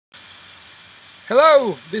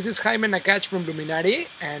Hello, this is Jaime Nakach from Bloominari,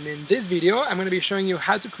 and in this video I'm going to be showing you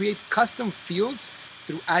how to create custom fields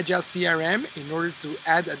through Agile CRM in order to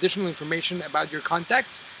add additional information about your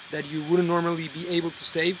contacts that you wouldn't normally be able to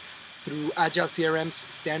save through Agile CRM's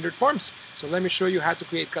standard forms. So let me show you how to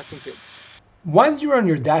create custom fields. Once you're on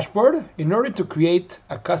your dashboard, in order to create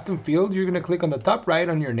a custom field, you're going to click on the top right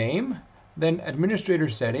on your name, then Administrator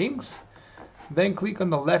Settings, then click on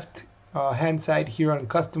the left hand side here on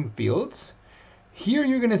Custom Fields. Here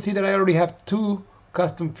you're going to see that I already have two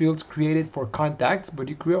custom fields created for contacts, but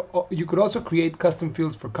you could also create custom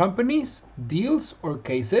fields for companies, deals, or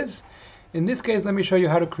cases. In this case, let me show you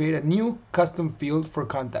how to create a new custom field for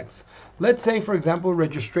contacts. Let's say, for example,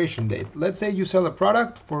 registration date. Let's say you sell a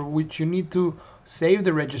product for which you need to save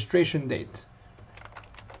the registration date.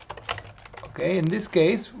 Okay, in this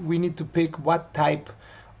case, we need to pick what type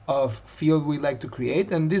of field we like to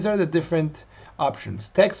create, and these are the different options: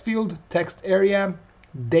 text field, text area,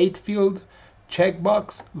 date field,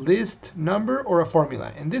 checkbox, list, number, or a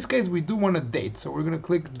formula. In this case, we do want a date, so we're going to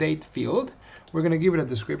click date field. We're going to give it a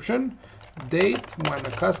description: date when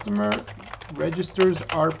a customer registers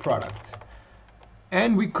our product.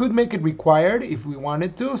 And we could make it required if we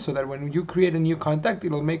wanted to, so that when you create a new contact,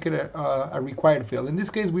 it'll make it a required field. In this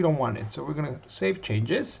case, we don't want it, so we're going to save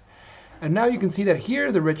changes. And now you can see that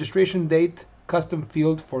here the registration date custom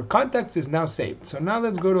field for contacts is now saved. So now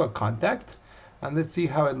let's go to a contact and let's see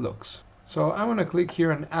how it looks. So I'm going to click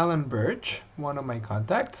here on Alan Birch, one of my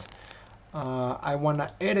contacts. I want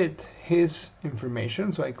to edit his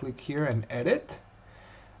information, so I click here and edit.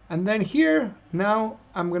 And then here, now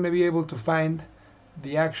I'm going to be able to find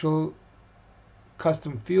the actual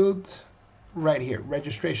custom field right here,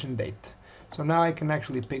 registration date. So now I can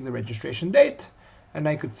actually pick the registration date and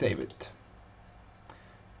I could save it.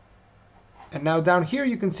 And now down here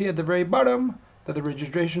you can see at the very bottom that the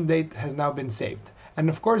registration date has now been saved. And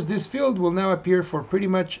of course this field will now appear for pretty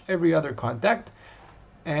much every other contact,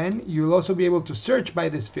 and you'll also be able to search by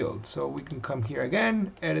this field. So we can come here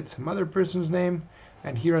again, edit some other person's name,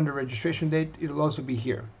 and here under registration date it'll also be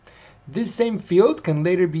here. This same field can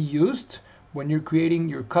later be used when you're creating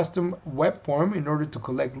your custom web form in order to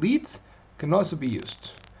collect leads, can also be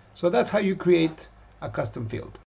used. So that's how you create a custom field.